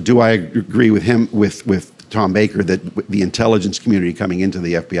question was, do I agree with him, with Tom Baker, that the intelligence community coming into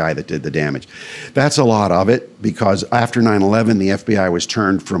the FBI that did the damage? That's a lot of it, because after 9/11, the FBI was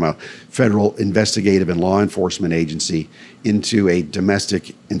turned from a federal investigative and law enforcement agency into a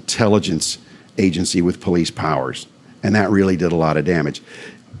domestic intelligence agency with police powers. And that really did a lot of damage.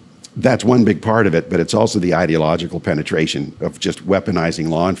 That's one big part of it, but it's also the ideological penetration of just weaponizing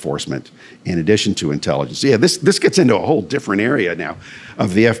law enforcement in addition to intelligence. Yeah, this gets into a whole different area now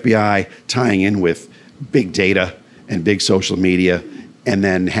of the FBI tying in with big data and big social media, and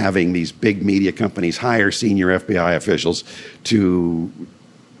then having these big media companies hire senior FBI officials to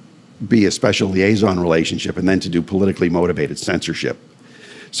be a special liaison relationship and then to do politically motivated censorship.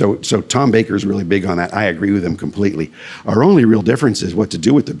 So Tom Baker is really big on that. I agree with him completely. Our only real difference is what to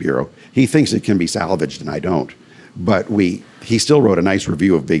do with the Bureau. He thinks it can be salvaged, and I don't. But he still wrote a nice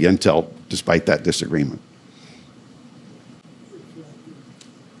review of Big Intel despite that disagreement.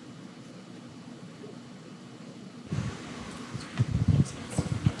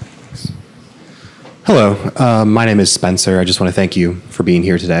 Hello, my name is Spencer. I just want to thank you for being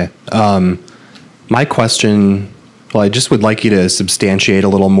here today. My question, well, I just would like you to substantiate a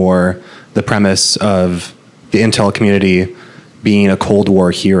little more the premise of the intel community being a Cold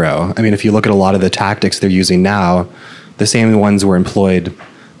War hero. I mean, if you look at a lot of the tactics they're using now, the same ones were employed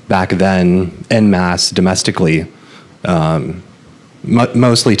back then en masse domestically,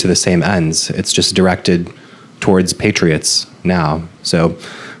 mostly to the same ends. It's just directed towards patriots now. So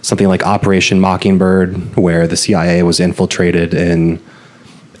something like Operation Mockingbird, where the CIA was infiltrated in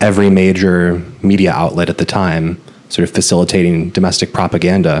every major media outlet at the time, sort of facilitating domestic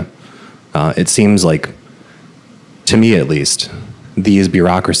propaganda. It seems like, to me at least, these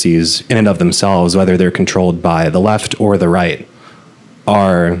bureaucracies in and of themselves, whether they're controlled by the left or the right,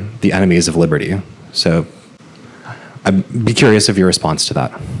 are the enemies of liberty. So I'd be curious of your response to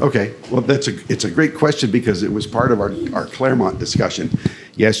that. Okay, well, it's a great question because it was part of our Claremont discussion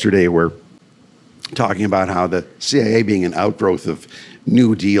yesterday. We're talking about how the CIA being an outgrowth of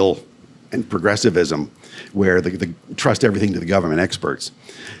New Deal and progressivism, where the trust everything to the government experts.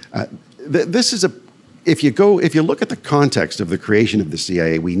 This is if you look at the context of the creation of the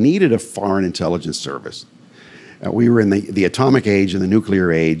CIA, we needed a foreign intelligence service. We were in the atomic age and the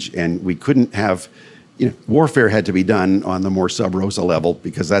nuclear age, and we couldn't have, warfare had to be done on the more sub-rosa level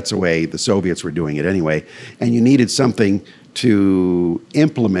because that's the way the Soviets were doing it anyway. And you needed something to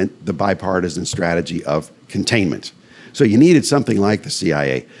implement the bipartisan strategy of containment. So you needed something like the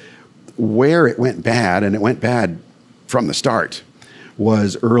CIA. Where it went bad, and it went bad from the start,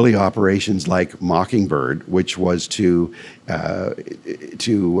 was early operations like Mockingbird, which was to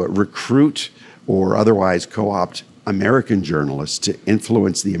recruit or otherwise co-opt American journalists to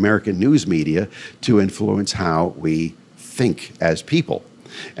influence the American news media to influence how we think as people.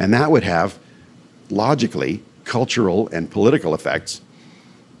 And that would have, logically, cultural and political effects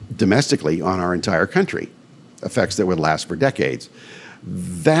domestically on our entire country, effects that would last for decades.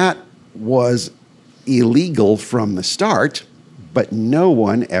 That was illegal from the start, but no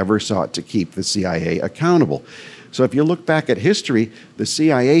one ever sought to keep the CIA accountable. So if you look back at history, the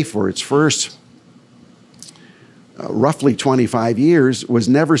CIA for its first roughly 25 years was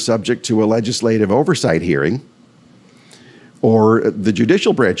never subject to a legislative oversight hearing or the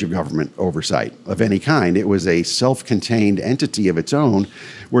judicial branch of government oversight of any kind. It was a self-contained entity of its own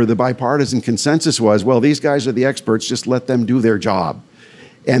where the bipartisan consensus was, well, these guys are the experts, just let them do their job.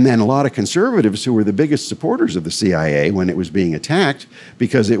 And then a lot of conservatives who were the biggest supporters of the CIA when it was being attacked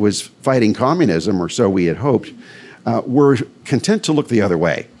because it was fighting communism, or so we had hoped, were content to look the other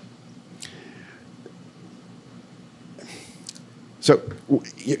way. So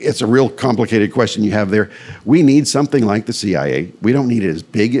it's a real complicated question you have there. We need something like the CIA. We don't need it as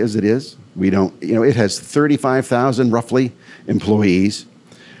big as it is. We don't, it has 35,000 roughly employees,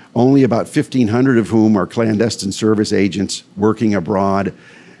 only about 1,500 of whom are clandestine service agents working abroad.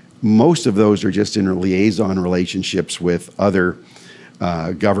 Most of those are just in liaison relationships with other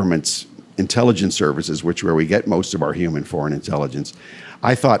governments' intelligence services, which where we get most of our human foreign intelligence.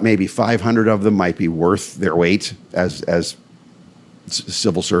 I thought maybe 500 of them might be worth their weight as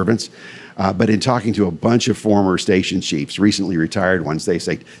civil servants. But in talking to a bunch of former station chiefs, recently retired ones, they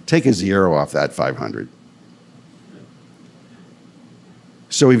say, take a zero off that 500.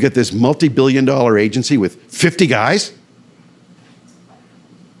 So we've got this multi-billion-dollar agency with 50 guys.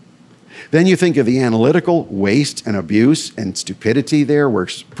 Then you think of the analytical waste and abuse and stupidity there, where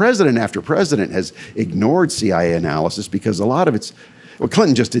president after president has ignored CIA analysis because a lot of it's, well,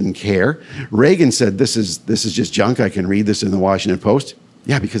 Clinton just didn't care. Reagan said, this is just junk. I can read this in the Washington Post.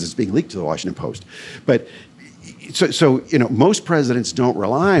 Yeah, because it's being leaked to the Washington Post. But so most presidents don't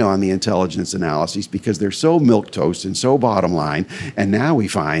rely on the intelligence analyses because they're so milquetoast and so bottom line. And now we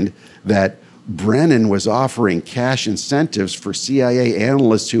find that Brennan was offering cash incentives for CIA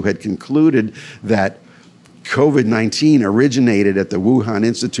analysts who had concluded that COVID-19 originated at the Wuhan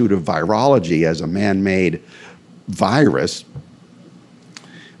Institute of Virology as a man-made virus.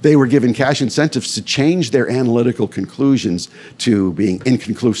 They were given cash incentives to change their analytical conclusions to being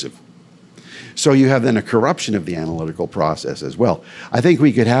inconclusive. So you have then a corruption of the analytical process as well. I think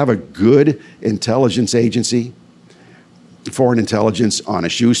we could have a good intelligence agency, foreign intelligence on a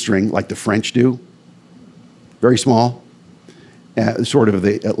shoestring like the French do, very small, sort of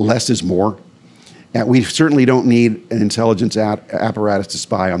the less is more. We certainly don't need an intelligence apparatus to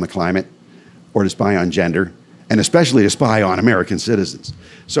spy on the climate or to spy on gender, and especially to spy on American citizens.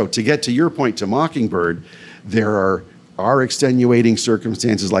 So to get to your point to Mockingbird, there are extenuating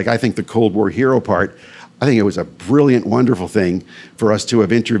circumstances, like I think the Cold War hero part. I think it was a brilliant, wonderful thing for us to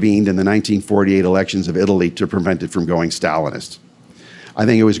have intervened in the 1948 elections of Italy to prevent it from going Stalinist. I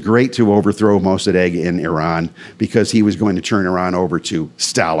think it was great to overthrow Mossadegh in Iran because he was going to turn Iran over to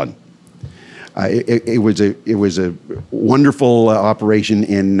Stalin. It was a wonderful operation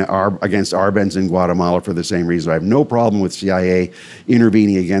against Arbenz in Guatemala for the same reason. I have no problem with CIA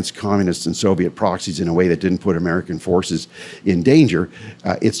intervening against communists and Soviet proxies in a way that didn't put American forces in danger.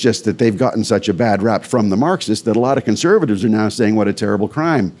 It's just that they've gotten such a bad rap from the Marxists that a lot of conservatives are now saying what a terrible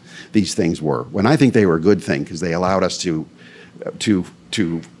crime these things were, when I think they were a good thing because they allowed us to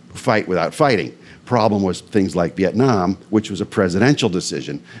fight without fighting. Problem was things like Vietnam, which was a presidential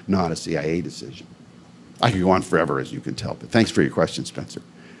decision, not a CIA decision. I could go on forever, as you can tell, but thanks for your question, Spencer.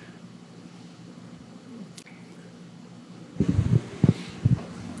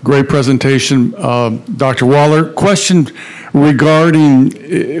 Great presentation, Dr. Waller. Question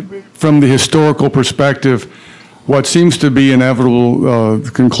regarding, from the historical perspective, what seems to be inevitable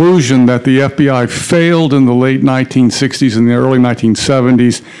conclusion that the FBI failed in the late 1960s and the early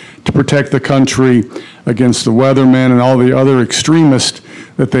 1970s to protect the country against the weathermen and all the other extremists,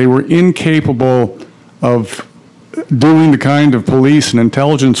 that they were incapable of doing the kind of police and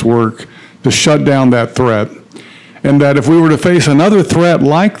intelligence work to shut down that threat. And that if we were to face another threat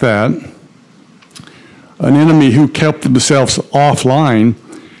like that, an enemy who kept themselves offline,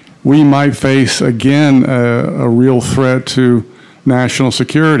 we might face again a real threat to national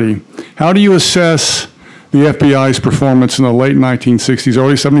security. How do you assess the FBI's performance in the late 1960s,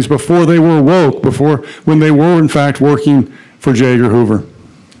 early 70s, before they were woke, when they were in fact working for J. Edgar Hoover?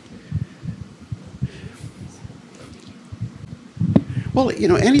 Well, you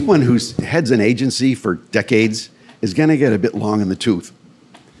know, anyone who's heads an agency for decades is going to get a bit long in the tooth.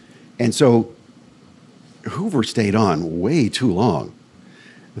 And so Hoover stayed on way too long.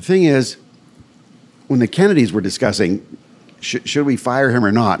 The thing is, when the Kennedys were discussing, should we fire him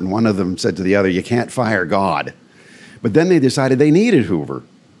or not? And one of them said to the other, you can't fire God. But then they decided they needed Hoover.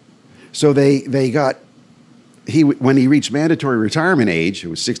 So when he reached mandatory retirement age, it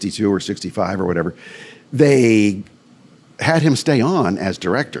was 62 or 65 or whatever, they had him stay on as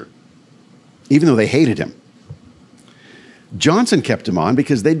director, even though they hated him. Johnson kept him on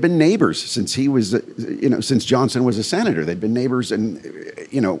because they'd been neighbors since he was, since Johnson was a senator. They'd been neighbors and,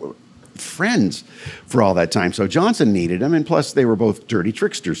 friends for all that time. So Johnson needed him, and plus they were both dirty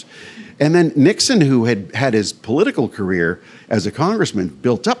tricksters. And then Nixon, who had had his political career as a congressman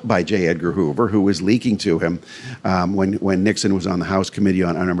built up by J. Edgar Hoover, who was leaking to him when Nixon was on the House Committee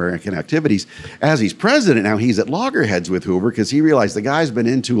on Un-American Activities. As he's president now, he's at loggerheads with Hoover because he realized the guy's been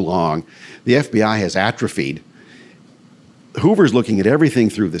in too long. The FBI has atrophied. Hoover's looking at everything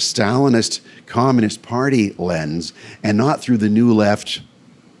through the Stalinist Communist Party lens and not through the new left,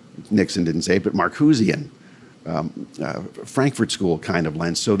 Nixon didn't say it, but Marcusian, Frankfurt School kind of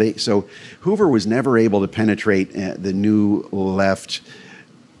lens. So Hoover was never able to penetrate the new left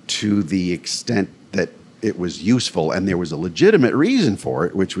to the extent that it was useful, and there was a legitimate reason for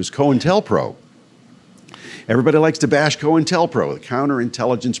it, which was COINTELPRO. Everybody likes to bash COINTELPRO, the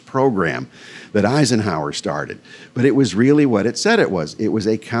counterintelligence program that Eisenhower started. But it was really what it said it was. It was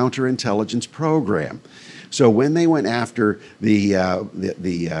a counterintelligence program. So when they went after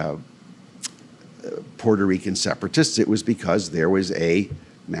the Puerto Rican separatists, it was because there was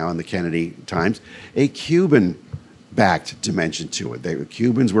now in the Kennedy times, a Cuban-backed dimension to it. The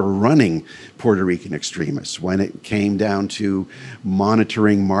Cubans were running Puerto Rican extremists. When it came down to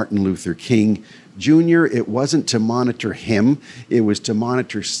monitoring Martin Luther King Jr., it wasn't to monitor him, it was to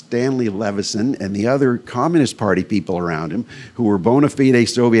monitor Stanley Levison and the other Communist Party people around him who were bona fide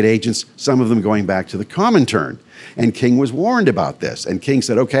Soviet agents, some of them going back to the Comintern. And King was warned about this, and King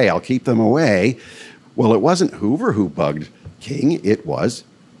said, okay, I'll keep them away. Well, it wasn't Hoover who bugged King, it was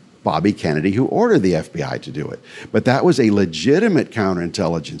Bobby Kennedy who ordered the FBI to do it. But that was a legitimate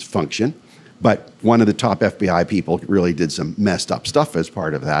counterintelligence function. But one of the top FBI people really did some messed up stuff as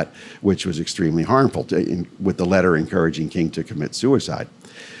part of that, which was extremely harmful with the letter encouraging King to commit suicide.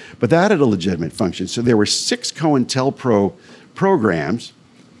 But that had a legitimate function. So there were 6 COINTELPRO programs,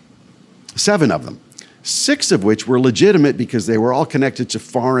 7 of them, 6 of which were legitimate because they were all connected to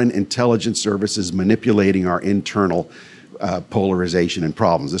foreign intelligence services manipulating our internal polarization and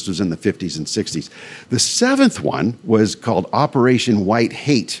problems. This was in the 50s and 60s. The 7th one was called Operation White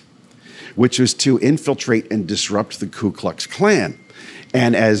Hate, which was to infiltrate and disrupt the Ku Klux Klan.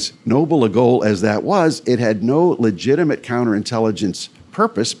 And as noble a goal as that was, it had no legitimate counterintelligence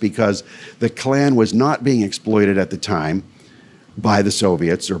purpose because the Klan was not being exploited at the time by the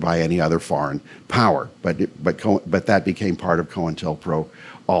Soviets or by any other foreign power. But that became part of COINTELPRO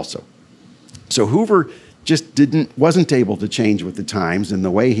also. So Hoover just wasn't able to change with the times, and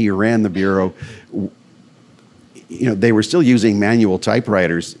the way he ran the Bureau, they were still using manual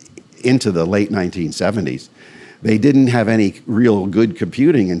typewriters into the late 1970s. They didn't have any real good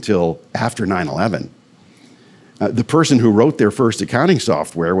computing until after 9/11. The person who wrote their first accounting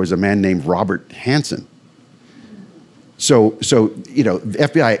software was a man named Robert Hansen. So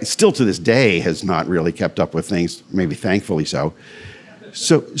FBI still to this day has not really kept up with things, maybe thankfully so.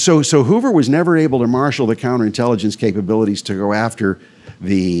 So Hoover was never able to marshal the counterintelligence capabilities to go after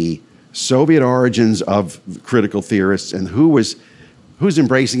the Soviet origins of critical theorists and who's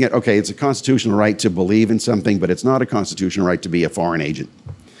embracing it. Okay, it's a constitutional right to believe in something, but it's not a constitutional right to be a foreign agent.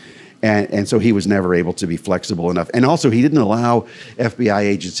 And so he was never able to be flexible enough. And also, he didn't allow FBI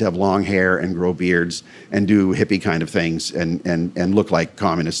agents to have long hair and grow beards and do hippie kind of things and look like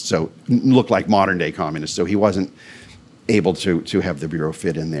communists, so look like modern day communists. So he wasn't able to have the Bureau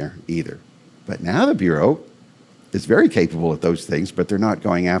fit in there either. But now the Bureau is very capable at those things, but they're not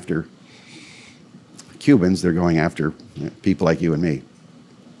going after Cubans, they're going after people like you and me.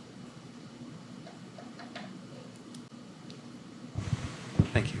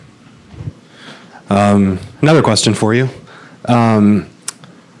 Thank you. Another question for you.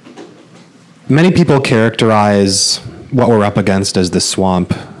 Many people characterize what we're up against as the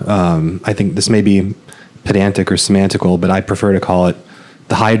swamp. I think this may be pedantic or semantical, but I prefer to call it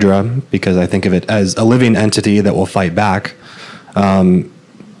the Hydra because I think of it as a living entity that will fight back.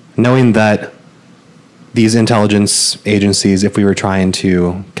 Knowing that these intelligence agencies, if we were trying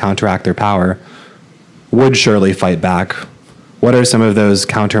to counteract their power, would surely fight back. What are some of those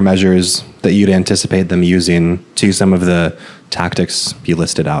countermeasures that you'd anticipate them using to some of the tactics you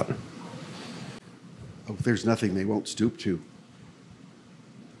listed out? Oh, there's nothing they won't stoop to.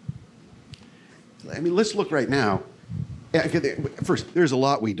 I mean, let's look right now. First, there's a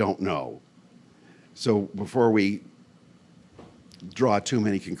lot we don't know. So before we draw too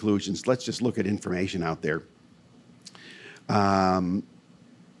many conclusions, let's just look at information out there.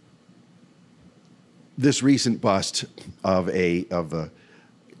 This recent bust of a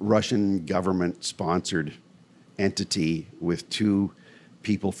Russian government-sponsored entity with two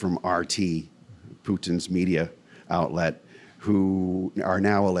people from RT, Putin's media outlet, who are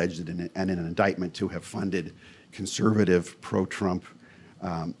now alleged in an indictment to have funded conservative, pro-Trump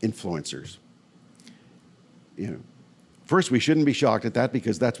influencers. You know, first, we shouldn't be shocked at that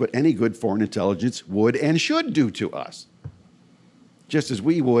because that's what any good foreign intelligence would and should do to us, just as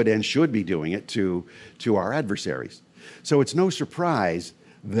we would and should be doing it to our adversaries. So it's no surprise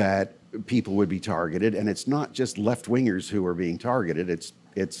that people would be targeted, and it's not just left-wingers who are being targeted,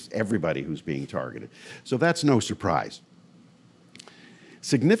 it's everybody who's being targeted. So that's no surprise.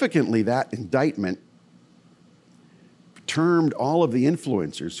 Significantly, that indictment termed all of the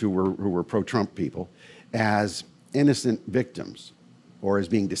influencers who were pro-Trump people as innocent victims or as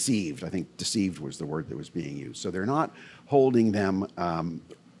being deceived. I think deceived was the word that was being used. So they're not holding them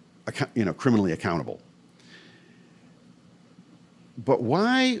criminally accountable. But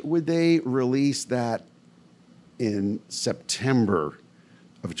why would they release that in September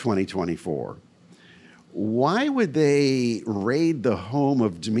of 2024? Why would they raid the home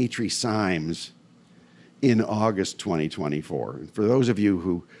of Dimitri Simes in August 2024? And for those of you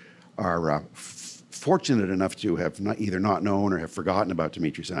who are fortunate enough to have either not known or have forgotten about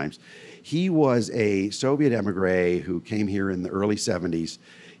Dimitri Simes, he was a Soviet emigre who came here in the early 70s.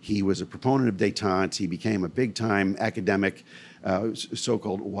 He was a proponent of détente. He became a big-time academic,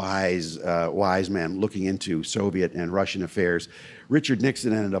 so-called wise man looking into Soviet and Russian affairs. Richard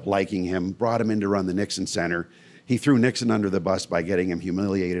Nixon ended up liking him, brought him in to run the Nixon Center. He threw Nixon under the bus by getting him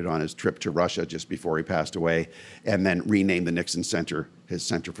humiliated on his trip to Russia just before he passed away, and then renamed the Nixon Center his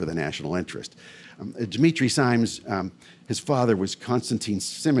Center for the National Interest. Dimitri Simes, his father was Konstantin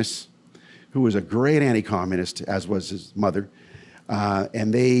Simis, who was a great anti-communist, as was his mother.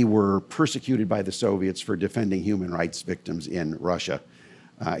 And they were persecuted by the Soviets for defending human rights victims in Russia.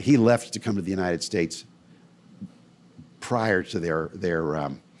 He left to come to the United States prior to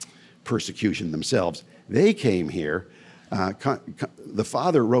their persecution themselves. They came here. The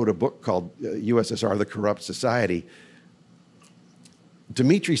father wrote a book called USSR, The Corrupt Society.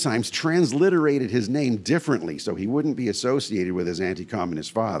 Dimitri Simes transliterated his name differently so he wouldn't be associated with his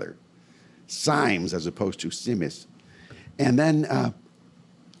anti-communist father. Simes as opposed to Simis. And then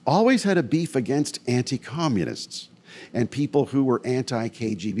always had a beef against anti-communists and people who were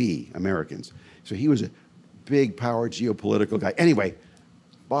anti-KGB Americans. So he was a big power geopolitical guy. Anyway,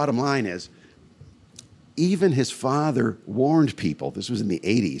 bottom line is, even his father warned people, this was in the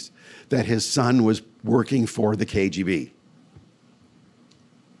 80s, that his son was working for the KGB.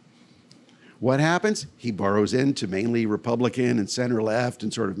 What happens? He burrows into mainly Republican and center-left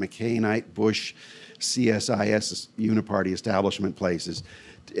and sort of McCainite, Bush, CSIS, uniparty establishment places,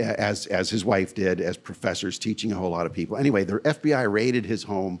 as his wife did, as professors teaching a whole lot of people. Anyway, the FBI raided his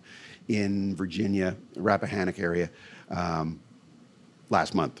home in Virginia, Rappahannock area,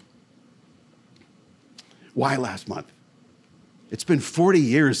 last month. Why last month? It's been 40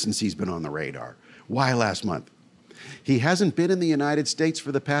 years since he's been on the radar. Why last month? He hasn't been in the United States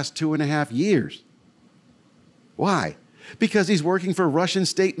for the past 2.5 years. Why? Because he's working for Russian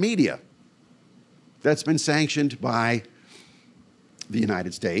state media that's been sanctioned by the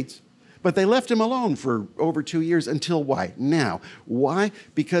United States. But they left him alone for over 2 years until why? Now. Why?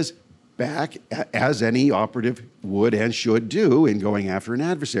 Because back, as any operative would and should do in going after an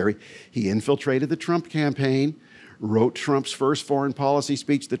adversary. He infiltrated the Trump campaign, wrote Trump's first foreign policy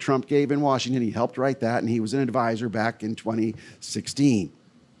speech that Trump gave in Washington. He helped write that, and he was an advisor back in 2016.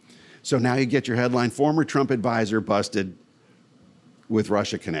 So now you get your headline, former Trump advisor busted with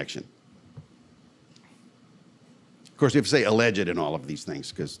Russia connection. Of course, you have to say alleged in all of these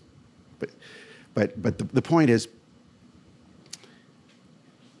things, but the point is,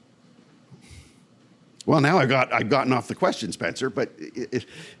 well, now I've gotten off the question, Spencer, but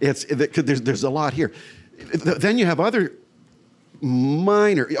there's a lot here. Then you have other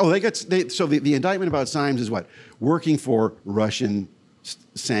minor. Oh, so the indictment about Symes is what? Working for Russian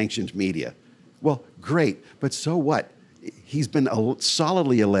sanctioned media. Well, great, but so what? He's been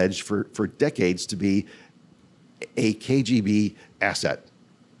solidly alleged for decades to be a KGB asset,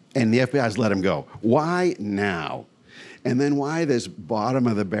 and the FBI has let him go. Why now? And then why this bottom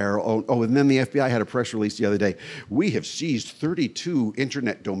of the barrel? Oh, and then the FBI had a press release the other day. We have seized 32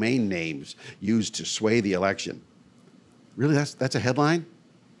 internet domain names used to sway the election. Really, that's a headline?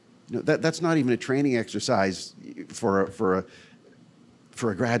 No, that's not even a training exercise for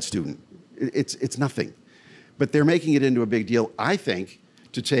a grad student. It's nothing. But they're making it into a big deal, I think,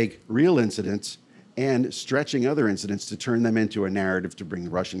 to take real incidents and stretching other incidents to turn them into a narrative to bring the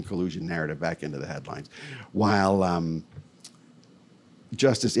Russian collusion narrative back into the headlines. While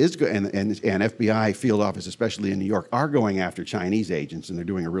Justice is and FBI field office, especially in New York, are going after Chinese agents, and they're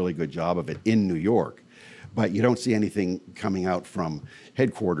doing a really good job of it in New York. But you don't see anything coming out from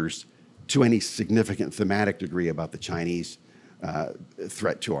headquarters to any significant thematic degree about the Chinese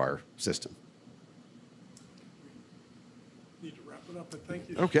threat to our system. Need to wrap it up, but thank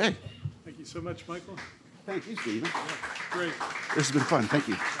you. Okay. Thank you so much, Michael. Thank you, Stephen. Great. This has been fun. Thank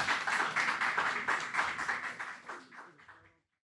you.